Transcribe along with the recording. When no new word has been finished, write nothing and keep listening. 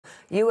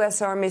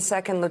U.S. Army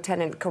Second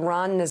Lieutenant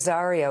Karan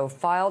Nazario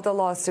filed a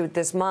lawsuit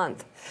this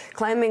month,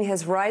 claiming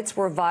his rights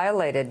were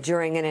violated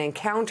during an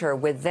encounter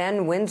with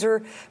then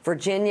Windsor,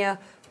 Virginia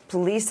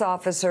police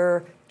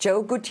officer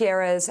Joe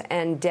Gutierrez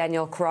and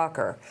Daniel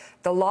Crocker.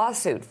 The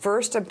lawsuit,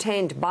 first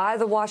obtained by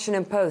the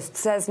Washington Post,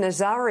 says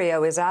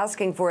Nazario is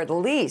asking for at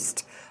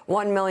least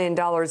 $1 million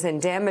in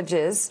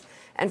damages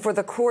and for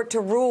the court to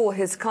rule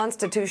his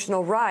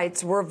constitutional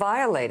rights were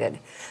violated.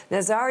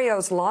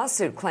 Nazario's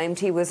lawsuit claimed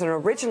he was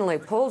originally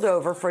pulled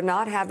over for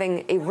not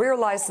having a rear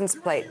license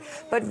plate,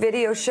 but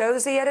video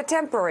shows he had a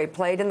temporary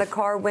plate in the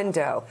car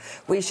window.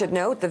 We should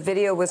note the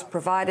video was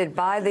provided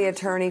by the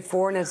attorney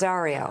for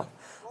Nazario.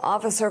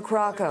 Officer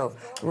Crocker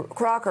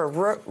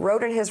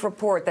wrote in his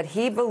report that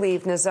he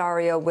believed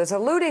Nazario was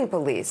eluding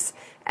police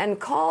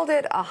and called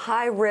it a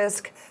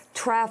high-risk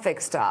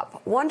traffic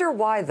stop. Wonder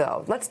why,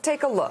 though? Let's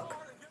take a look.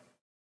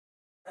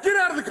 Get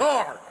out of the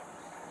car!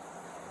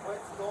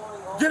 What's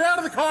going on? Get out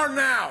of the car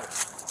now!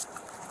 What's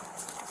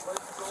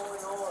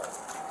going on?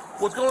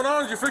 What's going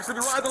on is you're fixing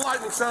to ride the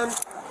lightning, son.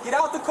 Get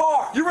out the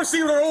car! You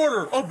received an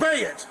order.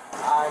 Obey it.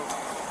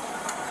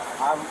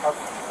 I'm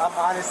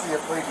honestly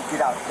afraid to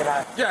get out. Can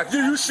I? Yeah,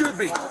 you should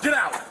be. Get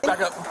out.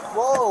 Back up.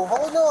 Whoa,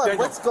 hold on.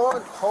 Daniel. What's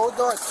going? Hold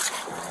on.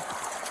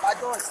 My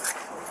door.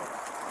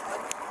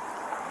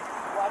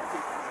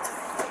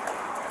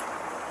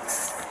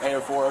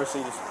 AO4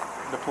 OC just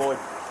deployed.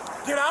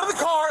 Get out of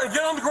the car and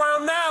get on the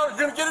ground now. You're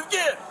gonna get it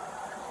again.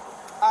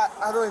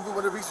 I don't even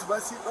want to reach for my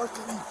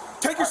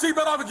seatbelt. Take your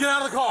seatbelt off and get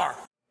out of the car.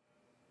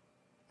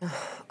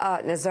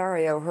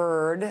 Nazario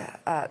heard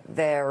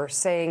they're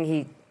saying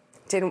he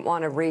didn't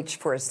want to reach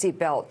for a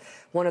seatbelt.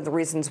 One of the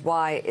reasons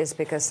why is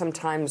because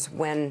sometimes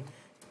when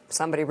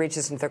somebody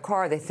reaches into their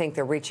car, they think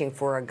they're reaching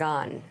for a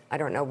gun. I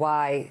don't know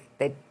why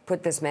they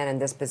put this man in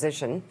this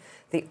position.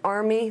 The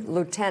Army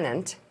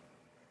lieutenant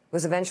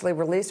was eventually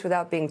released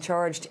without being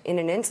charged. In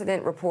an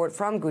incident report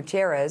from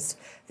Gutierrez,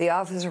 the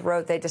officer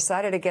wrote they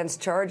decided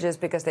against charges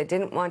because they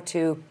didn't want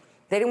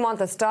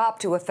the stop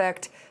to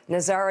affect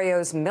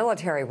Nazario's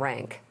military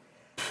rank.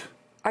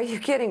 Are you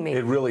kidding me?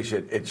 It really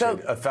should. It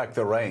should affect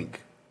the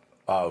rank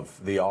of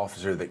the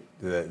officer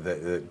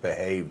that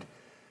behaved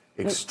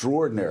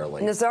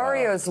extraordinarily.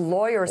 Nazario's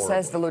lawyer horribly.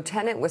 says the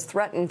lieutenant was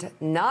threatened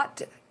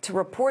not to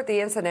report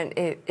the incident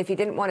if he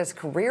didn't want his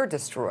career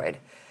destroyed.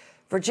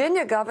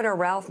 Virginia Governor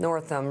Ralph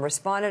Northam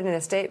responded in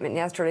a statement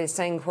yesterday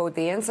saying, quote,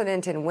 "The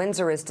incident in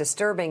Windsor is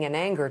disturbing and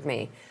angered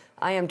me.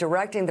 I am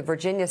directing the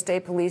Virginia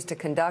State Police to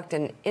conduct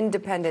an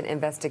independent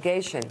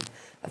investigation."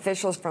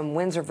 Officials from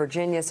Windsor,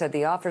 Virginia said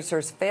the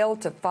officers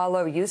failed to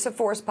follow use of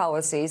force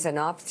policies and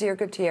Officer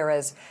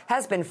Gutierrez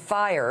has been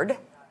fired.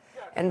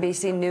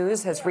 NBC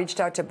News has reached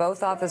out to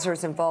both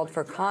officers involved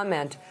for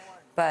comment,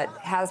 but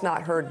has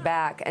not heard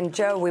back. And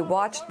Joe, we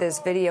watched this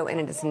video in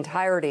its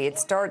entirety. It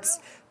starts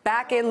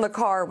back in the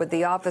car with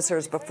the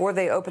officers before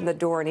they open the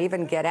door and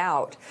even get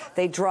out.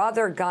 They draw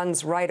their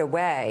guns right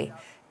away.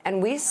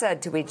 And we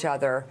said to each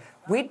other,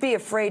 we'd be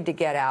afraid to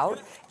get out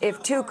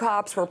if two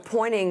cops were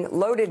pointing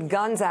loaded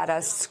guns at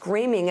us,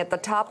 screaming at the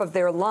top of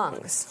their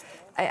lungs.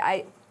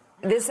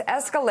 This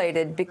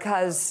escalated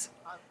because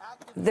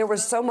there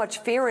was so much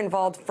fear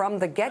involved from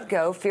the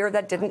get-go, fear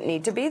that didn't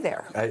need to be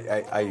there.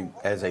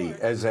 As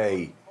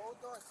a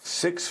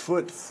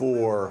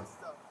 6'4"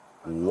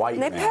 white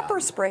And they man pepper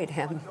sprayed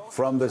him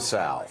from the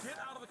South,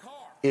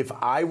 if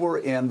I were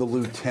in the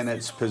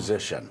lieutenant's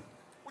position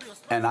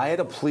and I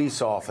had a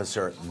police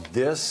officer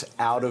this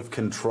out of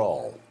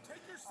control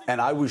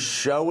and I was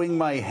showing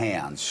my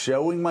hands,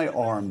 showing my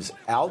arms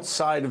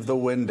outside of the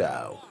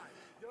window,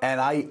 and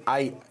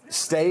I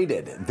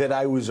stated that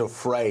I was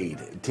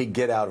afraid to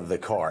get out of the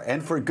car,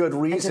 and for good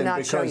reason,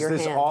 because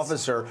this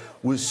officer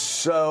was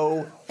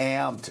so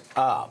amped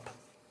up,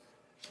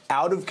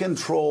 out of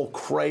control,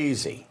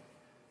 crazy,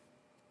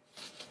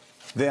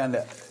 then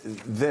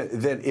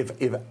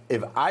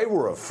if I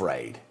were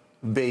afraid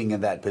being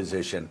in that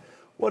position,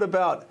 what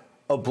about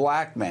a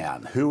black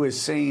man who has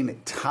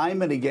seen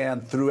time and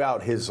again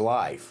throughout his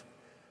life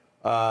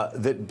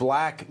that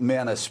black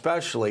men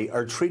especially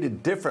are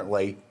treated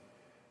differently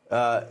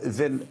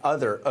than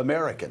other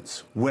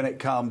Americans when it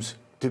comes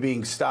to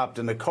being stopped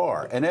in a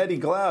car? And Eddie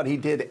Glaude, he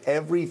did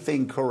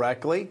everything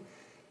correctly.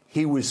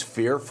 He was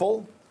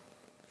fearful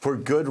for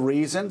good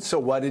reason. So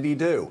what did he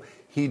do?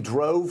 He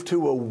drove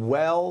to a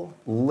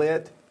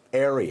well-lit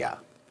area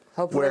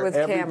where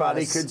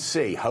everybody could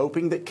see,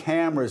 hoping that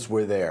cameras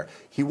were there.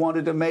 He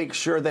wanted to make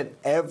sure that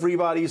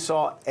everybody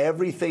saw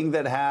everything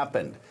that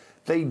happened.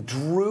 They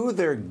drew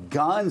their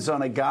guns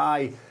on a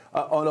guy,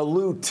 on a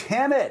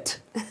lieutenant,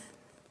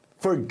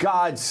 for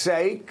God's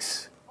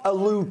sakes, a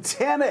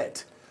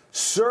lieutenant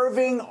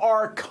serving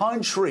our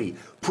country,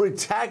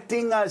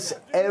 protecting us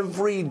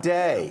every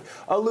day.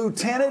 A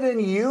lieutenant in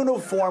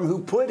uniform who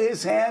put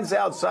his hands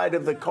outside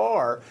of the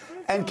car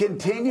and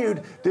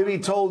continued to be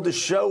told to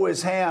show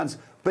his hands,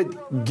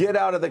 but get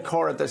out of the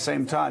car at the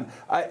same time.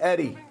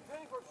 Eddie,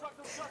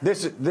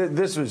 this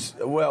was,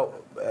 well,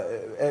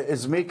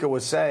 as Mika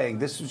was saying,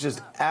 this was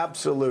just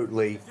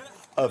absolutely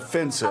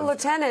offensive. A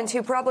lieutenant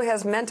who probably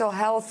has mental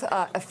health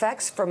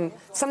effects from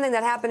something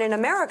that happened in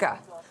America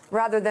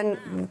rather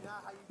than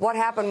what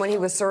happened when he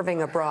was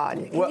serving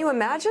abroad. Can you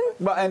imagine?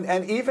 Well,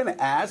 and even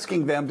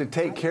asking them to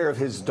take care of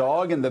his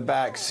dog in the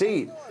back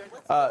seat,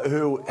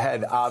 who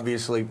had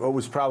obviously,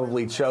 was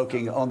probably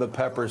choking on the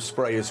pepper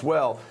spray as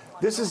well.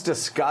 This is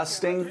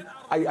disgusting.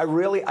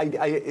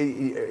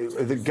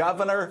 The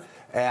governor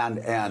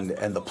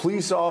and the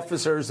police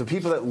officers, the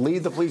people that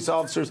lead the police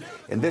officers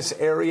in this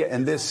area,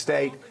 in this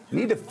state,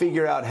 need to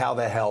figure out how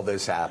the hell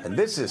this happened.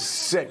 This is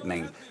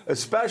sickening,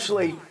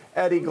 especially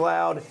Eddie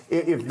Glaude.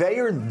 If they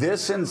are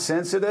this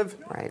insensitive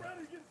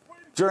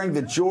during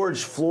the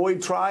George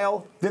Floyd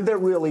trial, then there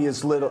really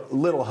is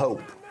little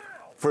hope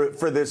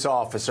for this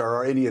officer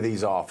or any of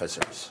these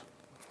officers.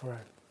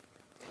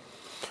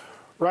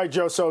 Right,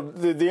 Joe. So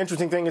the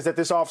interesting thing is that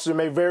this officer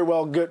may very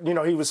well get,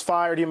 he was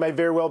fired. He may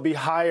very well be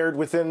hired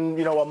within,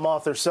 a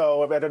month or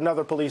so at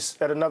another police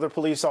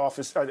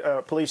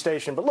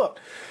station. But look,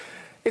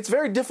 it's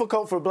very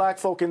difficult for black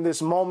folk in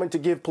this moment to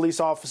give police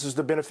officers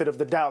the benefit of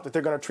the doubt that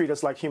they're going to treat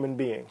us like human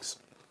beings.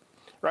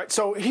 Right.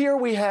 So here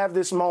we have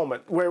this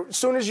moment where as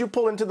soon as you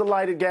pull into the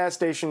lighted gas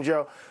station,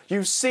 Joe,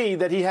 you see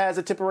that he has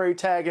a temporary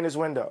tag in his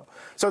window.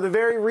 So the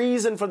very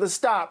reason for the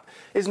stop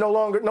is no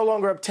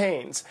longer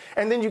obtains.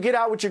 And then you get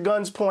out with your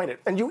guns pointed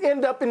and you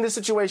end up in this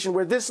situation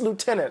where this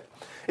lieutenant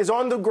is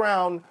on the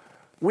ground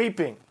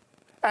weeping,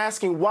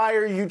 asking, why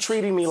are you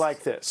treating me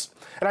like this?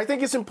 And I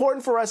think it's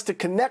important for us to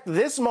connect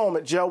this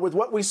moment, Joe, with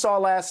what we saw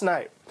last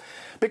night,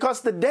 because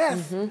the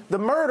death, the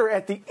murder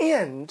at the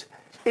end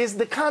is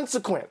the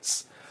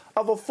consequence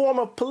of a form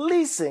of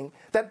policing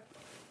that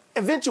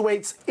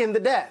eventuates in the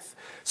death.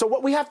 So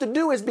what we have to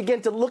do is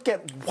begin to look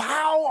at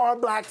how are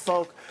black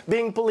folk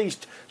being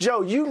policed.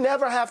 Joe, you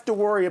never have to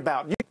worry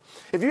about,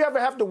 if you ever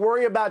have to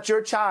worry about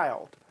your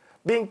child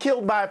being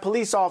killed by a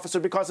police officer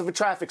because of a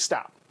traffic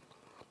stop,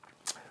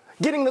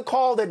 getting the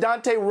call that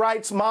Dante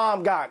Wright's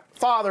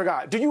father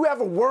got, do you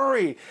ever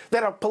worry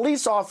that a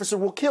police officer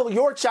will kill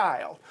your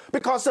child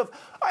because of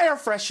air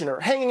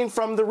freshener hanging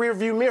from the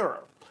rearview mirror?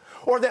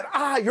 Or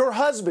that your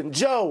husband,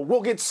 Joe,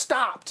 will get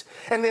stopped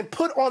and then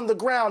put on the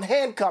ground,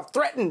 handcuffed,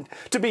 threatened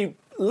to be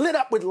lit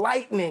up with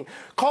lightning,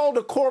 called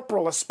a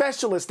corporal, a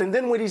specialist, and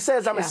then when he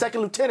says, I'm a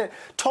second lieutenant,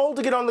 told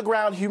to get on the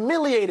ground,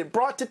 humiliated,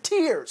 brought to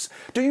tears.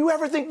 Do you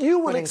ever think you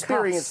will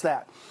experience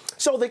that?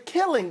 So the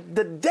killing,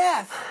 the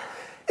death,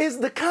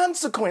 is the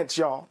consequence,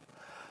 y'all,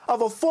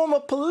 of a form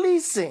of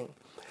policing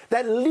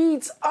that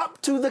leads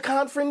up to the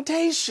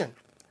confrontation.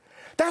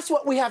 That's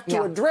what we have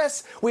to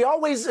address. We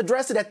always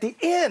address it at the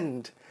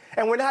end.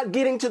 And we're not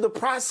getting to the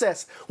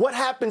process, what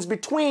happens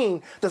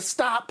between the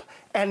stop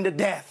and the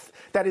death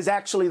that is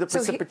actually the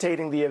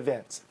precipitating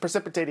events.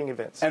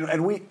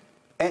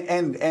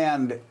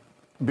 And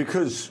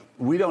because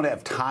we don't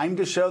have time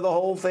to show the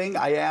whole thing,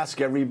 I ask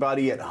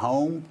everybody at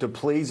home to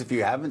please, if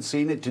you haven't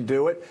seen it, to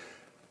do it,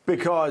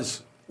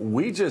 because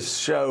we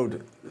just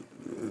showed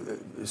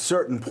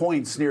certain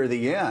points near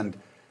the end.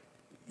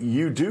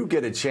 You do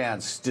get a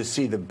chance to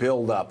see the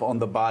buildup on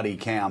the body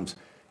cams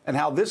and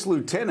how this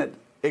lieutenant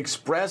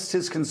expressed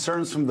his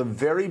concerns from the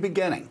very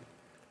beginning,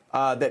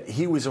 that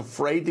he was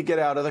afraid to get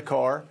out of the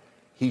car.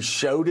 He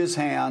showed his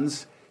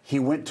hands. He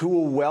went to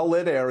a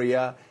well-lit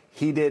area.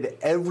 He did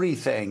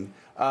everything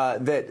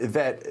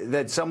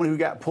that someone who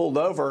got pulled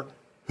over,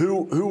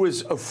 who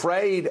was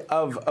afraid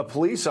of a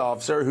police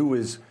officer who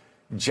was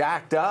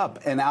jacked up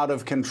and out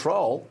of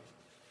control,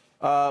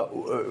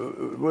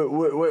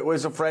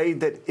 was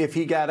afraid that if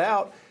he got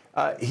out,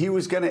 he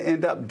was going to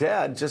end up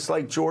dead, just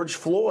like George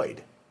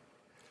Floyd.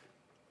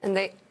 And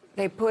they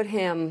put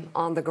him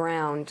on the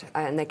ground,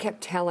 and they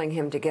kept telling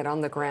him to get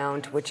on the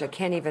ground, which I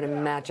can't even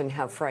imagine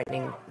how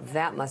frightening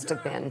that must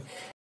have been.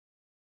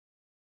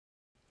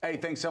 Hey,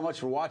 thanks so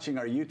much for watching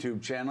our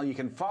YouTube channel. You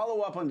can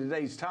follow up on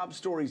today's top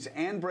stories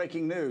and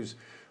breaking news,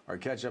 or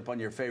catch up on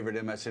your favorite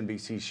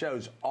MSNBC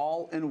shows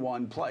all in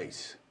one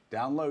place.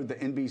 Download the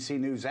NBC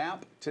News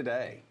app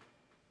today.